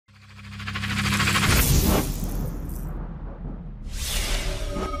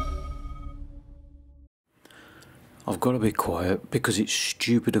I've got to be quiet because it's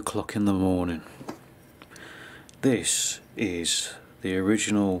stupid o'clock in the morning. This is the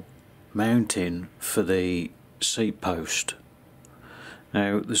original mounting for the seat post.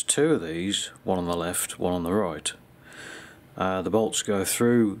 Now there's two of these, one on the left, one on the right. The bolts go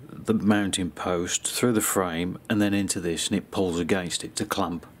through the mounting post, through the frame, and then into this, and it pulls against it to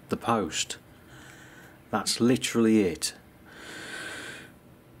clamp the post. That's literally it.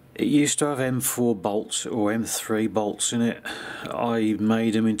 It used to have M4 bolts or M3 bolts in it. I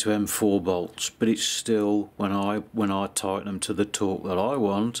made them into M4 bolts, but it's still, when I tighten them to the torque that I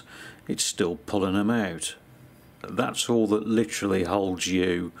want, it's still pulling them out. That's all that literally holds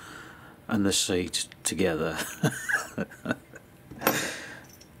you and the seat together.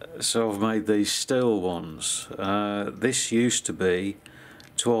 So I've made these steel ones. This used to be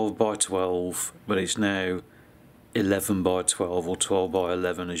 12 by 12, but it's now 11 by 12 or 12 by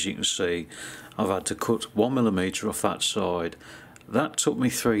 11. As you can see, I've had to cut 1mm off that side. That took me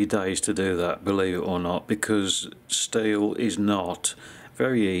 3 days to do that, believe it or not, because steel is not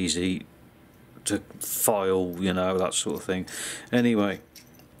very easy to file, you know, that sort of thing. Anyway,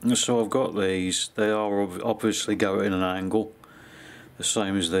 so I've got these. They are obviously go in an angle, the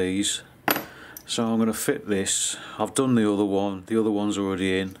same as these. So I'm going to fit this. I've done the other one. The other one's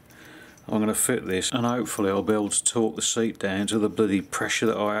already in. I'm going to fit this, and hopefully I'll be able to torque the seat down to the bloody pressure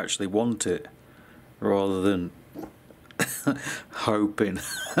that I actually want it, rather than hoping.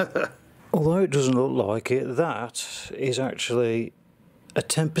 Although it doesn't look like it, that is actually a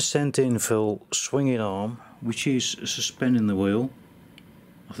 10% infill swinging arm, which is suspending the wheel.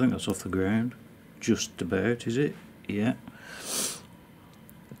 I think that's off the ground, just about, is it? Yeah.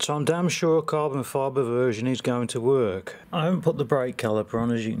 So I'm damn sure a carbon fibre version is going to work. I haven't put the brake caliper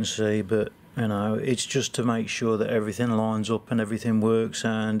on, as you can see, but you know, it's just to make sure that everything lines up and everything works,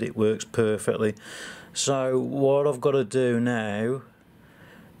 and it works perfectly. So what I've got to do now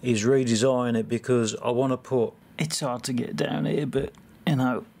is redesign it, because I want to put, it's hard to get down here, but you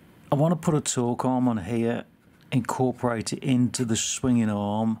know, I want to put a torque arm on here, incorporate it into the swinging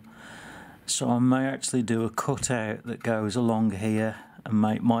arm. So I may actually do a cutout that goes along here and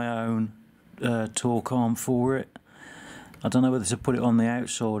make my own torque arm for it. I don't know whether to put it on the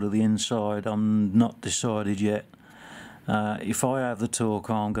outside or the inside. I'm not decided yet. If I have the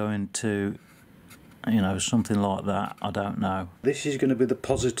torque arm going to, you know, something like that, I don't know. This is going to be the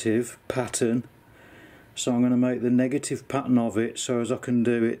positive pattern, so I'm going to make the negative pattern of it so as I can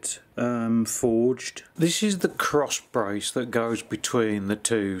do it forged. This is the cross brace that goes between the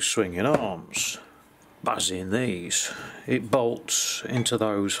two swinging arms, as in these. It bolts into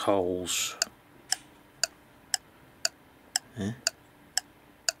those holes. Yeah.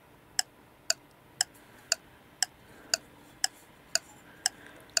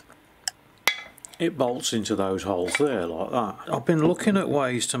 It bolts into those holes there like that. I've been looking at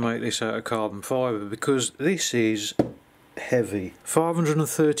ways to make this out of carbon fibre, because this is heavy,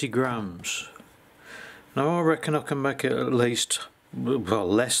 530 grams. Now I reckon I can make it at least, well,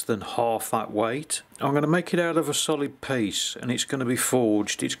 less than half that weight. I'm going to make it out of a solid piece, and it's going to be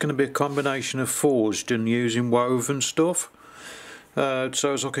forged. It's going to be a combination of forged and using woven stuff,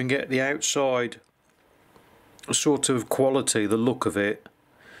 so as I can get the outside sort of quality, the look of it,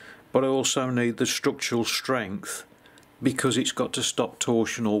 but I also need the structural strength, because it's got to stop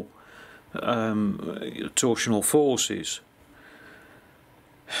torsional forces.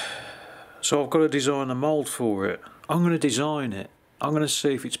 So I've got to design a mould for it. I'm going to design it. I'm going to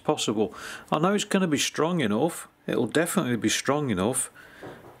see if it's possible. I know it's going to be strong enough. It'll definitely be strong enough,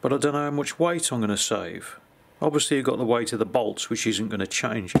 but I don't know how much weight I'm going to save. Obviously you've got the weight of the bolts, which isn't going to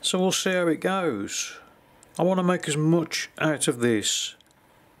change. So we'll see how it goes. I want to make as much out of this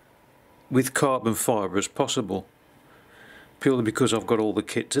with carbon fibre as possible, purely because I've got all the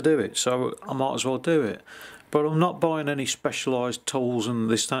kit to do it, so I might as well do it. But I'm not buying any specialised tools and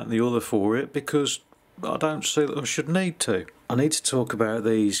this, that and the other for it, because I don't see that I should need to. I need to talk about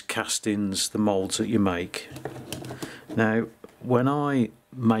these castings, the moulds that you make. Now when I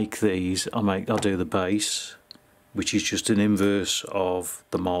make these, I do the base, which is just an inverse of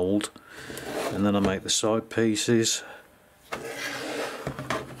the mould, and then I make the side pieces.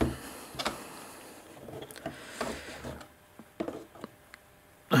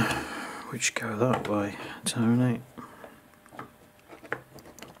 Which go that way, Tony.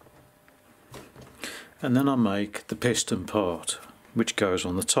 And then I make the piston part, which goes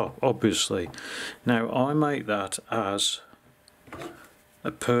on the top, obviously. Now I make that as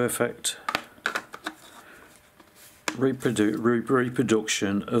a perfect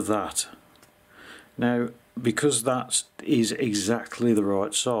reproduction of that. Now because that is exactly the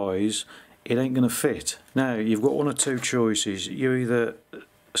right size, it ain't going to fit. Now you've got one or two choices. You either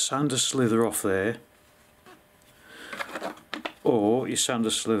sand a slither off there, or you sand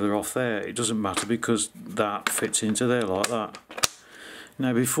a slither off there. It doesn't matter because that fits into there like that.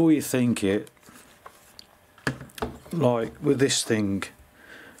 Now before you think it, like with this thing,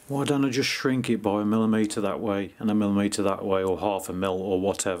 why don't I just shrink it by 1 millimetre that way and 1 millimetre that way, or 1/2 mil or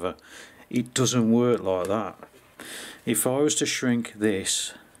whatever? It doesn't work like that. If I was to shrink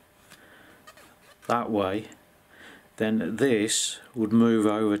this that way, then this would move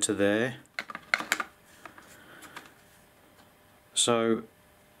over to there. So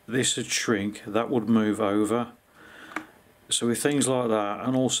this would shrink, that would move over. So with things like that,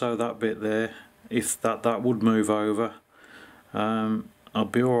 and also that bit there, if that would move over, I'll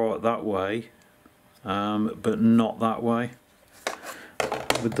be alright that way, but not that way.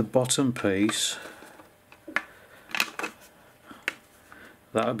 With the bottom piece,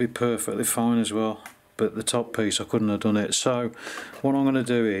 that would be perfectly fine as well, but the top piece I couldn't have done it. So what I'm going to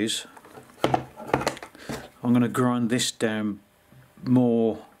do is I'm going to grind this down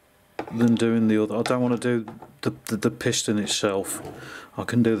more than doing the other. I don't want to do the piston itself. I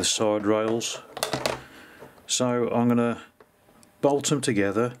can do the side rails. So I'm going to bolt them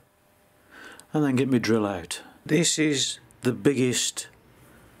together and then get my drill out. This is the biggest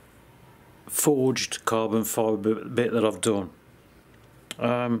forged carbon fibre bit that I've done.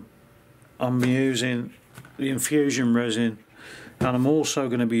 I'm using the infusion resin, and I'm also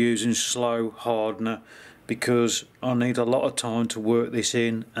going to be using slow hardener because I need a lot of time to work this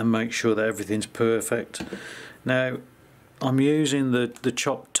in and make sure that everything's perfect. Now I'm using the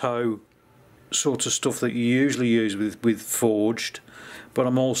chopped toe sort of stuff that you usually use with forged, but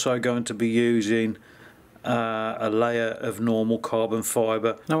I'm also going to be using a layer of normal carbon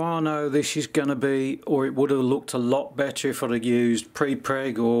fibre. Now I know this is going to be, or it would have looked a lot better if I'd have used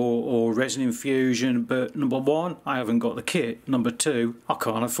pre-preg or resin infusion, but number one, I haven't got the kit. Number two, I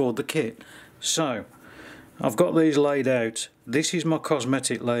can't afford the kit. So I've got these laid out. This is my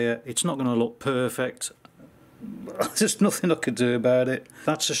cosmetic layer. It's not going to look perfect. There's nothing I could do about it.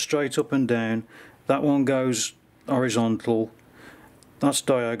 That's a straight up and down. That one goes horizontal. That's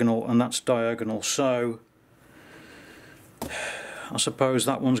diagonal, and that's diagonal. So I suppose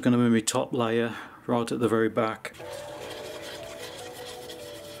that one's going to be my top layer right at the very back.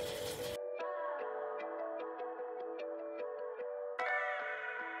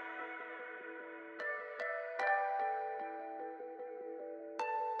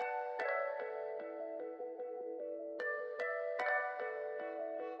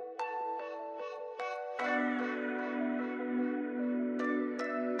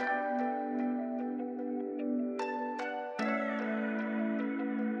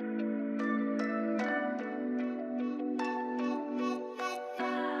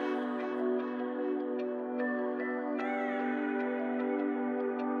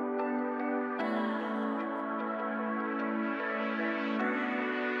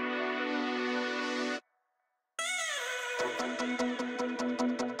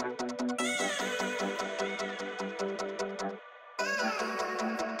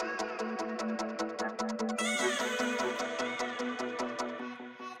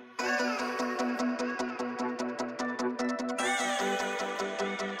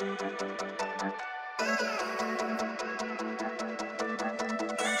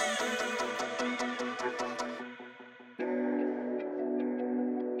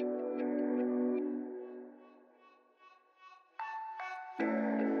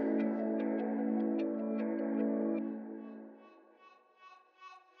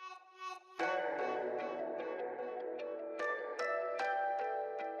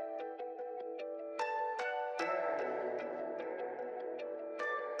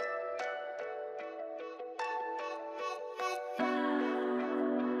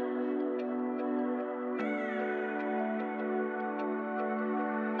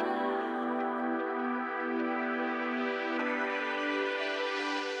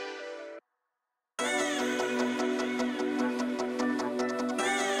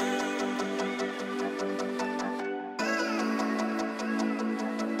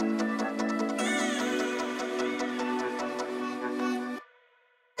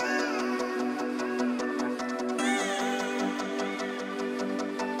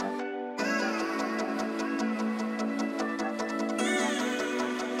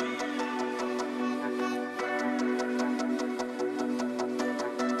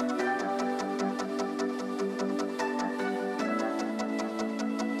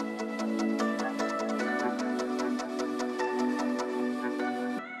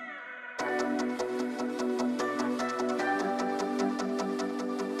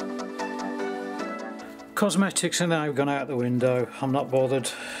 Cosmetics are now gone out the window. I'm not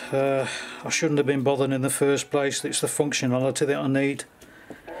bothered. I shouldn't have been bothered in the first place. It's the functionality that I need.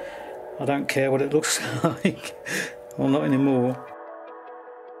 I don't care what it looks like. Well, not anymore.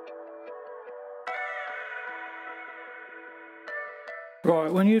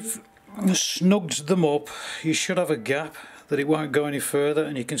 Right, when you've snugged them up, you should have a gap that it won't go any further,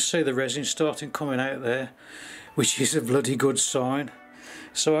 and you can see the resin starting coming out there, which is a bloody good sign.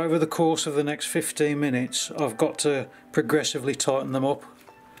 So over the course of the next 15 minutes I've got to progressively tighten them up.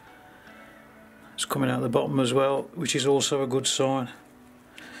 It's coming out the bottom as well, which is also a good sign.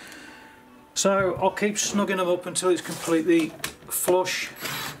 So I'll keep snugging them up until it's completely flush,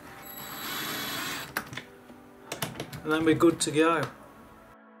 and then we're good to go.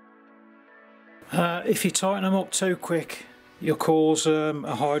 If you tighten them up too quick, you'll cause a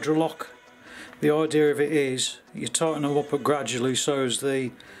hydrolock. The idea of it is you tighten them up gradually so as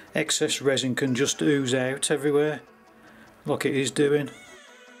the excess resin can just ooze out everywhere, like it is doing.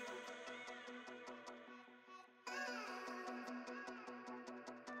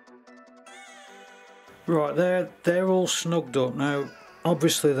 Right, they're all snugged up. Now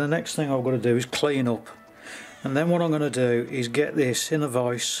obviously the next thing I've got to do is clean up, and then what I'm going to do is get this in a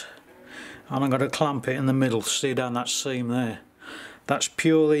vise and I'm going to clamp it in the middle. See down that seam there? That's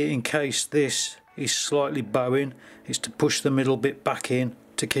purely in case this is slightly bowing. It's to push the middle bit back in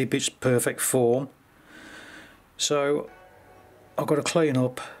to keep its perfect form. So I've got to clean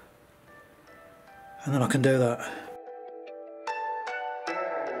up and then I can do that.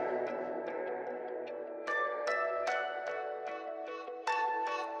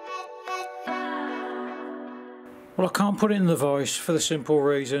 Well, I can't put it in the vise for the simple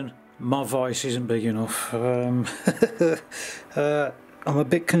reason my vise isn't big enough. I'm a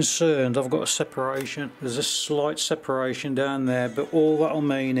bit concerned. I've got a separation. There's a slight separation down there, but all that'll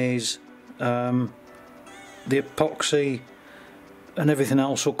mean is the epoxy and everything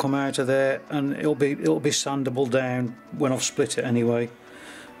else will come out of there, and it'll be sandable down when I've split it anyway.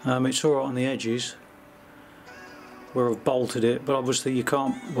 It's alright on the edges where I've bolted it, but obviously you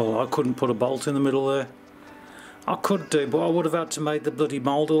can't. Well, I couldn't put a bolt in the middle there. I could do, but I would have had to make the bloody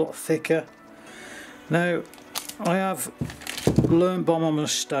mould a lot thicker. Now, I have learned by my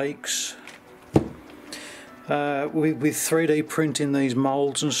mistakes with 3D printing these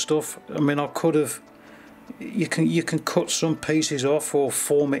moulds and stuff. I mean, I could have. You can cut some pieces off or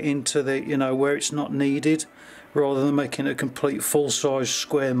form it into the, you know, where it's not needed, rather than making a complete full-size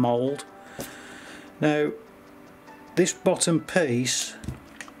square mould. Now, this bottom piece,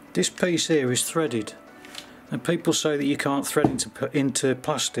 this piece here is threaded. And people say that you can't thread into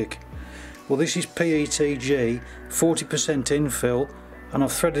plastic. Well, this is PETG, 40% infill, and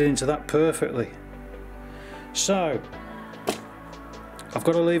I've threaded into that perfectly. So, I've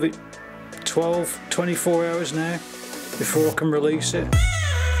got to leave it 12, 24 hours now before I can release it.